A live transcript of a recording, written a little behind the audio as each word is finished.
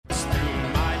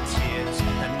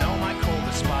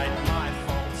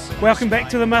Welcome back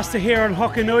to the Muster here on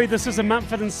Hokanui. This is a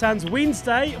Mumford & Sons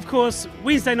Wednesday. Of course,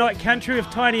 Wednesday night country with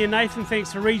Tiny and Nathan,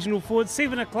 thanks to Regional Forward.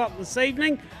 7 o'clock this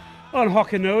evening on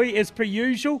Hokanui, as per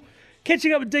usual.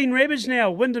 Catching up with Dean Rabbidge now,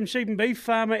 Wyndham Sheep and Beef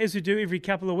Farmer, as we do every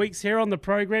couple of weeks here on the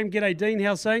program. G'day, Dean.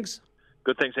 How's things?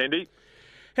 Good, thanks, Andy.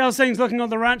 How's things looking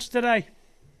on the ranch today?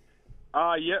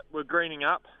 Yeah, we're greening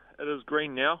up. It is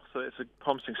green now, so it's a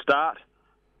promising start.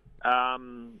 I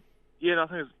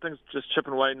think things just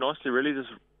chipping away nicely, really. Just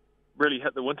really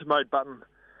hit the winter mode button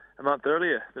a month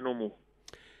earlier than normal.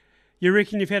 You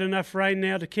reckon you've had enough rain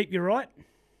now to keep you right?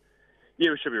 Yeah,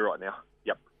 we should be right now.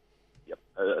 Yep.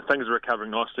 Things are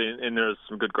recovering nicely, and there is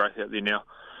some good growth out there now.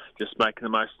 Just making the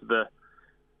most of the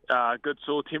good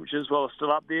soil temperatures while they're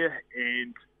still up there,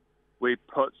 and we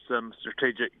put some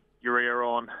strategic urea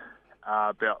on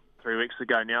about 3 weeks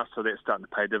ago now, so that's starting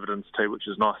to pay dividends too, which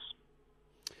is nice.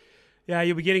 Yeah,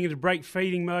 you'll be getting into break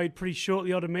feeding mode pretty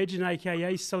shortly, I'd imagine,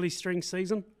 aka silly string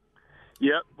season.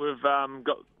 Yep, we've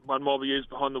got one mob used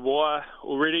behind the wire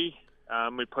already.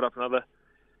 We put up another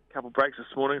couple of breaks this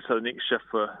morning, so the next shift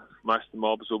for most of the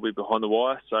mobs will be behind the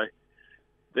wire. So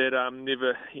that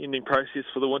never-ending process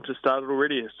for the winter started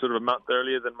already. It's sort of a month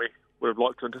earlier than we would have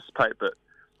liked to anticipate, but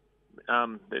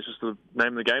that's just the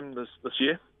name of the game this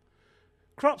year. Your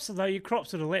crops that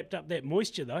have lapped up that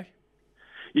moisture, though.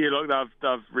 Yeah, look,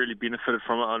 they've really benefited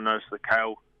from it. I noticed the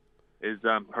kale is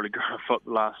probably grown a foot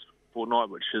the last fortnight,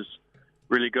 which is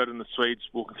really good. And the Swedes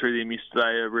walking through them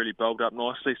yesterday are really bulbed up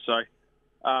nicely. So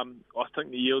I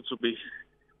think the yields will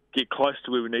get close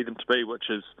to where we need them to be, which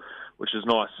is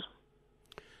nice.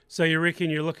 So you reckon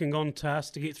you're looking on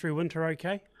task to get through winter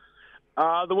okay?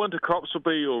 The winter crops will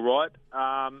be all right.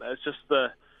 It's just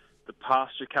the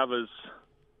pasture covers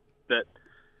that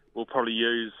we'll probably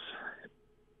use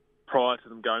prior to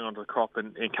them going onto the crop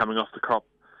and coming off the crop.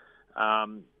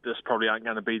 This probably aren't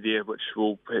going to be there, which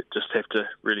we'll just have to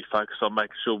really focus on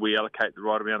making sure we allocate the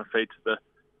right amount of feed to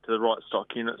the right stock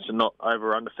units and not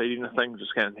over or under feeding the thing. We're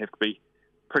just going to have to be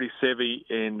pretty savvy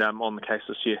and on the case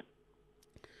this year.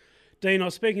 Dean, I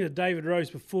was speaking to David Rose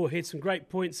before, he had some great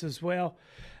points as well.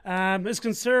 His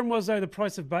concern was, though, the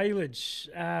price of baleage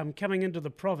coming into the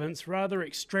province, rather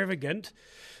extravagant.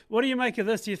 What do you make of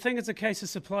this? Do you think it's a case of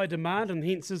supply-demand and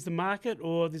hence is the market,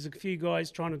 or there's a few guys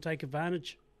trying to take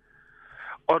advantage?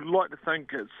 I'd like to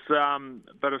think it's a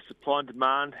bit of supply and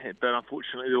demand, but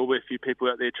unfortunately there will be a few people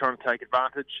out there trying to take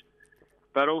advantage.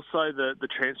 But also the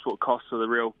transport costs are the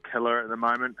real killer at the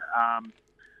moment.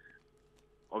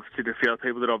 I've said to a few other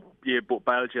people that I've bought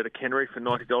baleage out of Canterbury for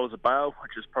 $90 a bale,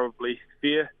 which is probably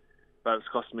fair, but it's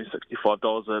costing me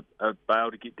 $65 a bale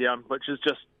to get down, which is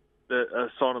just a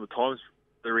sign of the times,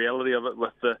 the reality of it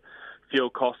with the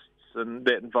fuel costs and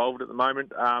that involved at the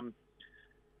moment.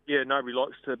 Nobody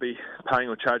likes to be paying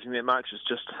or charging that much. It's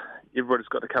just everybody's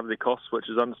got to cover their costs, which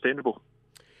is understandable.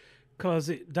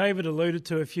 Because David alluded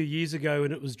to a few years ago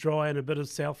when it was dry and a bit of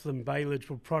Southland baleage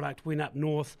product went up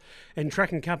north and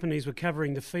trucking companies were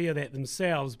covering the fee of that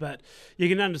themselves. But you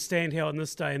can understand how in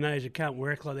this day and age it can't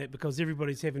work like that because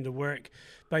everybody's having to work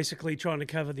basically trying to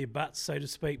cover their butts, so to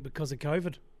speak, because of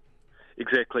COVID.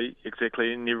 Exactly.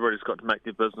 And everybody's got to make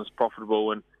their business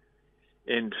profitable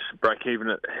and break even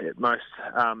at most.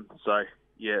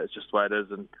 It's just the way it is.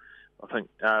 And I think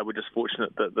we're just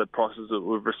fortunate that the prices that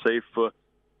we've received for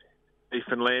beef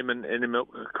and lamb and the milk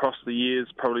across the years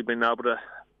probably been able to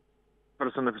put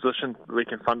us in a position where we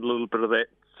can fund a little bit of that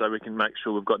so we can make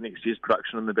sure we've got next year's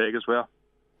production in the bag as well.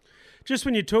 Just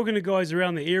when you're talking to guys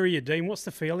around the area, Dean, what's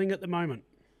the feeling at the moment?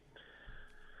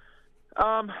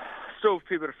 Still a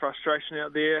fair bit of frustration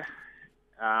out there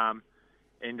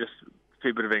and just a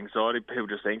fair bit of anxiety. People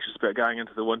just anxious about going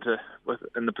into the winter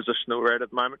in the position that we're at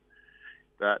the moment.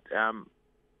 But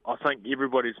I think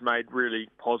everybody's made really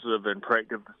positive and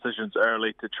proactive decisions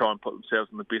early to try and put themselves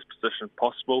in the best position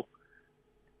possible.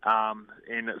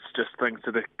 And it's just things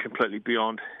that are completely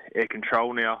beyond our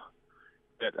control now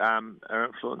that are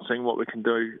influencing what we can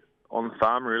do on the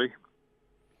farm, really.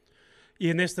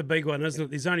 Yeah, and that's the big one, isn't it?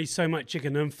 There's only so much you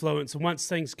can influence, and once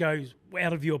things go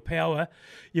out of your power,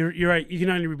 you can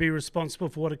only be responsible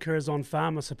for what occurs on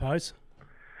farm, I suppose.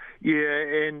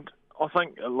 Yeah, and I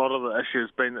think a lot of the issue has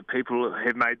been that people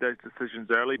have made those decisions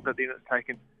early, but then it's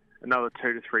taken another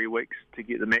 2 to 3 weeks to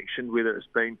get them actioned, whether it's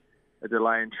been a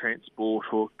delay in transport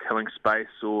or killing space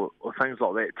or things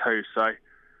like that too. So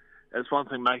it's one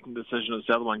thing making a decision, it's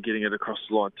the other one getting it across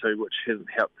the line too, which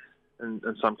hasn't helped in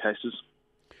some cases.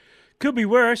 Could be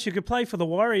worse. You could play for the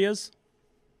Warriors.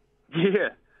 Yeah,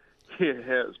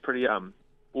 it was pretty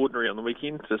ordinary on the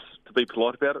weekend, just to be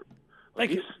polite about it.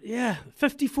 Yeah,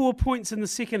 54 points in the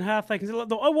second half. I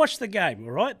watched the game,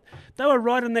 all right? They were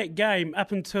right in that game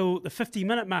up until the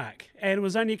 50-minute mark, and it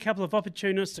was only a couple of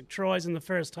opportunistic tries in the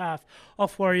first half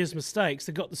off Warriors' mistakes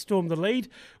that got the Storm the lead.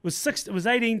 It was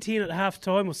 18-10 at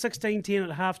half-time, or 16-10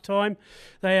 at half-time.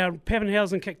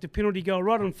 Pappenhausen kicked a penalty goal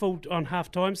right on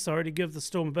half-time, to give the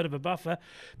Storm a bit of a buffer,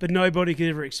 but nobody could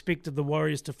ever expected the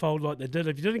Warriors to fold like they did.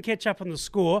 If you didn't catch up on the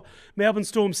score, Melbourne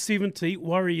Storm 70,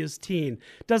 Warriors 10.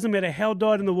 Doesn't matter how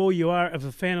dyed-in-the-wall you are of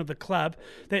a fan of the club,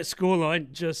 that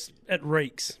scoreline it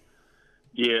reeks.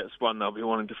 Yeah, it's one they'll be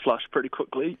wanting to flush pretty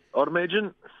quickly, I'd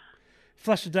imagine.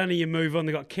 Flush it done and you move on.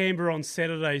 They've got Canberra on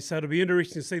Saturday, so it'll be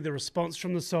interesting to see the response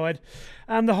from the side.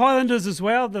 The Highlanders as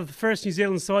well, the first New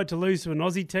Zealand side to lose to an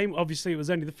Aussie team. Obviously, it was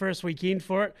only the first weekend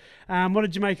for it. What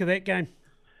did you make of that game?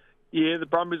 Yeah, the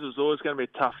Brumbies was always going to be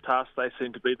a tough task. They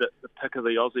seem to be the pick of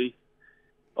the Aussie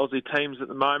teams at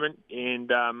the moment, and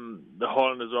the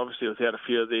Highlanders obviously without a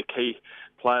few of their key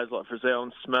players like Frizzell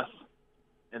and Smith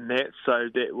and that, so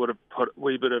that would have put a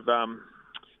wee bit of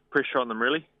pressure on them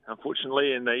really,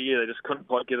 unfortunately, and they just couldn't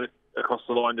quite get it across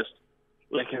the line, just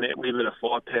lacking that wee bit of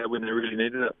firepower when they really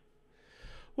needed it.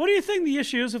 What do you think the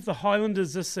issue is with the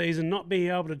Highlanders this season not being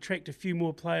able to attract a few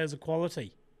more players of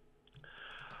quality?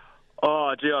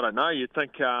 Oh, gee, I don't know. You'd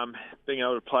think being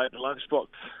able to play at the lunchbox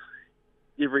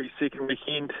every second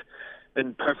weekend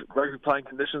in perfect rugby playing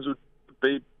conditions would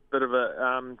be a bit of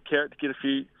a carrot to get a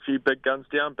few big guns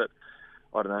down, but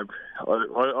I don't know.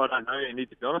 I don't know, Andy,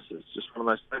 to be honest. It's just one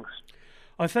of those things.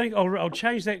 I think I'll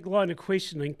change that line of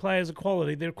questioning. Players of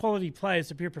quality. They're quality players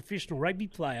to be a professional rugby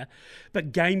player,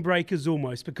 but game breakers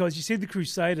almost, because you see the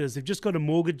Crusaders, they've just got a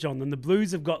mortgage on them. The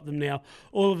Blues have got them now.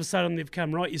 All of a sudden they've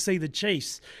come right. You see the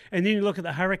Chiefs, and then you look at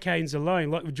the Hurricanes alone,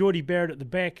 like with Geordie Barrett at the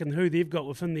back and who they've got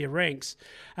within their ranks.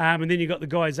 And then you've got the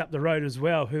guys up the road as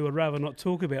well who I'd rather not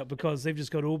talk about because they've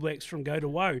just got All Blacks from go to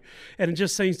woe. And it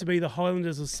just seems to be the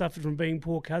Highlanders have suffered from being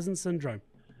poor cousin syndrome.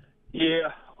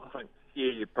 Yeah, yeah,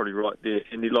 you're probably right there.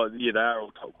 And they are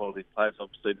all top quality players,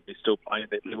 obviously, to be still playing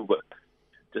at that level, but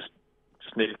just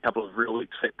need a couple of real X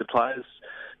factor players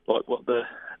like what the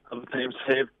other teams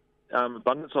have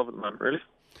abundance of at the moment, really.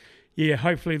 Yeah,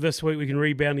 hopefully this week we can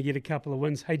rebound and get a couple of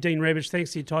wins. Hey, Dean Rabbidge,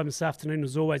 thanks for your time this afternoon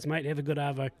as always, mate. Have a good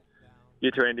arvo.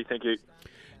 You too, Andy. Thank you.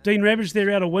 Dean Rabbidge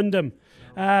there out of Wyndham.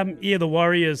 The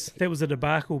Warriors, that was a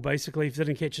debacle basically. If they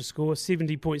didn't catch a score,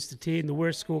 70 points to 10, the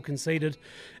worst score conceded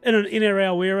in an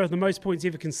NRL era, the most points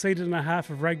ever conceded in a half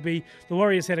of rugby. The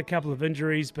Warriors had a couple of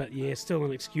injuries, but still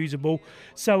inexcusable.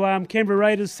 So Canberra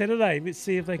Raiders Saturday, let's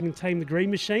see if they can tame the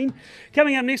Green Machine.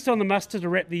 Coming up next on the Muster to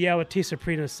wrap the hour, Tessa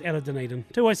Prentice out of Dunedin.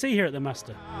 2IC here at the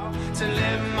Muster. To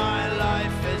live my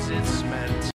life as it's